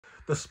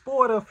The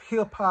sport of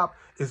hip-hop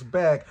is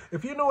back.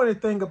 If you know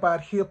anything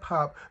about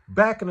hip-hop,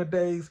 back in the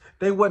days,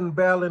 they wasn't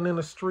battling in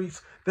the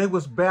streets. They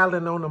was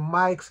battling on the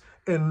mics.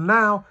 And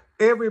now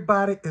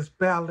everybody is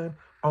battling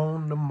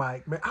on the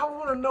mic, man. I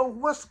want to know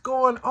what's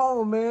going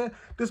on, man.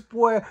 This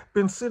boy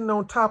been sitting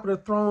on top of the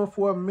throne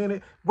for a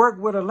minute, worked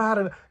with a lot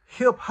of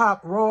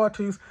hip-hop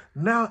royalties.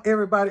 Now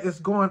everybody is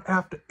going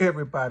after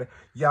everybody.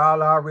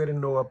 Y'all already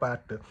know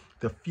about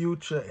the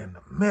Future and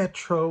the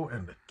Metro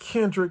and the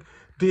Kendrick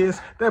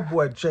diss. That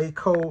boy J.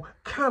 Cole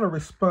kind of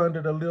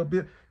responded a little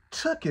bit,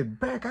 took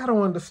it back. I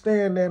don't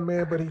understand that,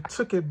 man, but he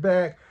took it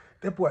back.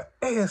 That boy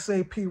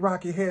ASAP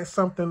Rocky had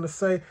something to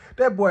say.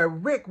 That boy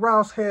Rick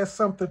Ross had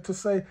something to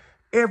say.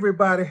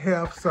 Everybody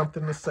have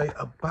something to say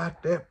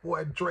about that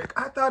boy Drake.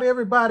 I thought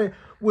everybody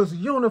was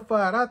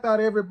unified. I thought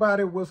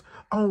everybody was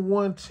on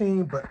one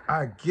team, but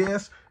I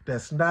guess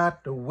that's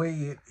not the way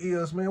it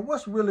is, man.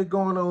 What's really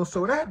going on?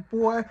 So that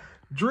boy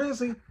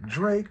Drizzy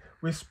Drake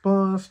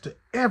responds to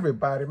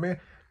everybody, man.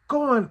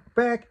 Going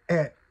back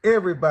at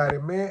everybody,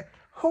 man.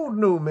 Who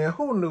knew, man?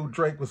 Who knew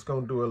Drake was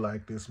going to do it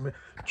like this, man?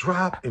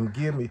 Drop and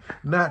give me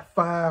not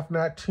 5,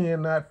 not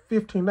 10, not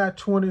 15, not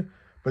 20,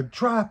 but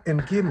drop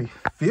and give me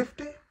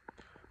 50?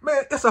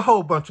 Man, it's a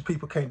whole bunch of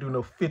people can't do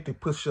no 50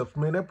 push-ups,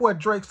 man. That boy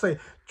Drake say,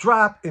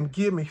 drop and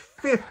give me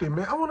 50,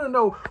 man. I want to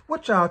know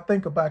what y'all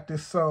think about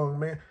this song,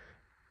 man.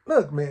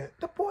 Look, man,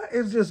 the boy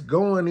is just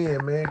going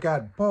in, man.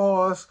 Got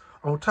bars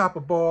on top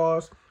of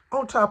bars,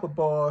 on top of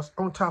bars,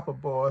 on top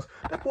of bars.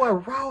 That boy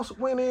Ross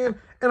went in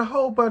and a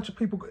whole bunch of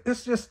people.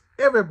 It's just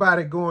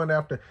everybody going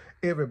after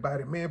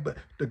everybody, man. But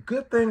the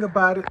good thing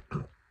about it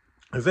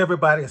is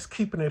everybody is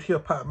keeping it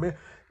hip-hop, man.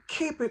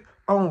 Keep it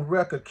on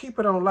record. Keep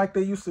it on like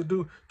they used to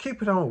do.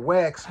 Keep it on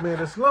wax, man.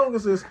 As long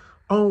as it's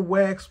on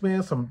wax,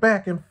 man, some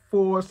back and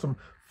forth, some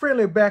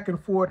friendly back and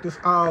forth, it's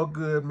all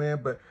good, man.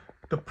 But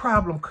the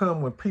problem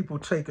come when people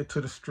take it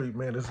to the street,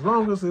 man. As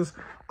long as it's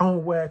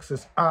on wax,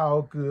 it's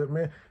all good,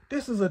 man.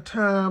 This is a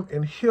time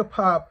in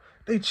hip-hop,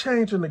 they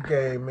changing the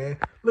game, man.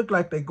 Look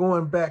like they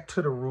going back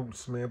to the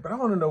roots, man. But I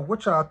want to know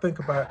what y'all think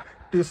about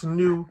this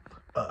new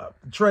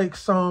Drake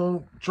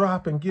song,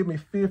 Drop and Give Me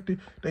 50.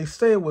 They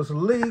say it was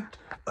leaked.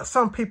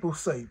 Some people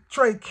say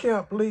Drake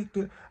Camp leaked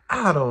it.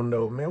 I don't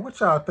know, man. What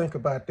y'all think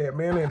about that,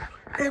 man? And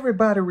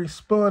everybody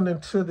responding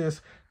to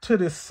this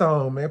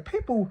song, man.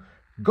 People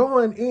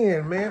going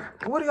in, man.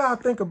 What do y'all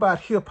think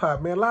about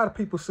hip-hop, man? A lot of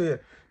people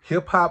said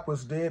hip-hop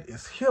was dead.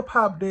 Is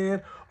hip-hop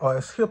dead, or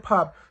is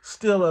hip-hop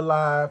still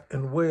alive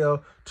and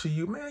well to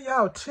you? Man,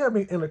 y'all tell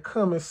me in the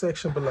comment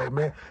section below,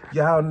 man.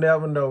 Y'all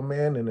never know,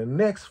 man. In the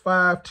next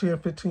 5, 10,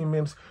 15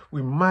 minutes,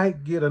 we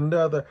might get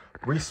another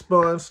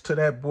response to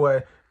that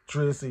boy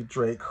Drizzy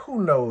Drake.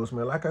 Who knows,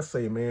 man? Like I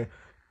say, man,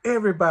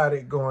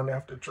 everybody going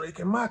after Drake.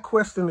 And my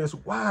question is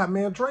why,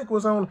 man? Drake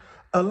was on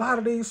a lot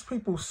of these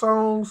people's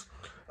songs,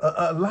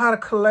 a lot of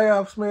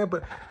collabs, man,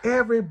 but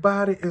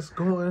everybody is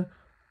going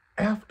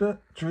after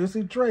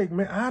Drizzy Drake,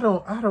 man. I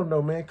don't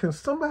know, man. Can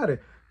somebody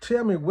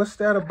tell me what's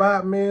that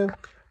about, man?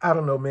 I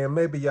don't know, man.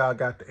 Maybe y'all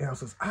got the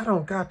answers. I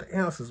don't got the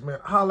answers, man.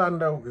 All I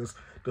know is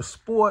the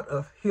sport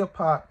of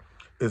hip-hop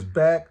is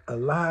back,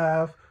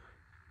 alive,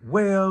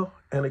 well,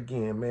 and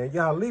again, man.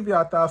 Y'all leave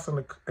y'all thoughts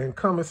and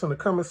comments in the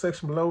comment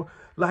section below.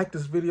 Like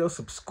this video,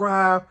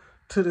 subscribe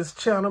to this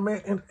channel,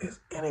 man. And is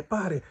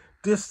anybody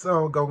this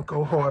song gonna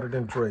go harder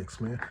than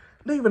Drake's, man?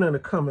 Leave it in the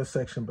comment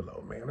section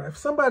below, man. If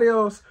somebody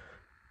else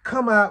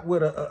come out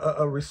with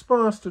a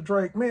response to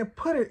Drake, man,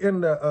 put it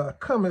in the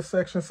comment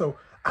section so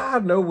I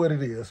know what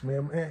it is,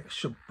 man. Man,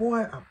 it's your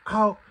boy. I'm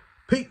out.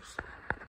 Peace.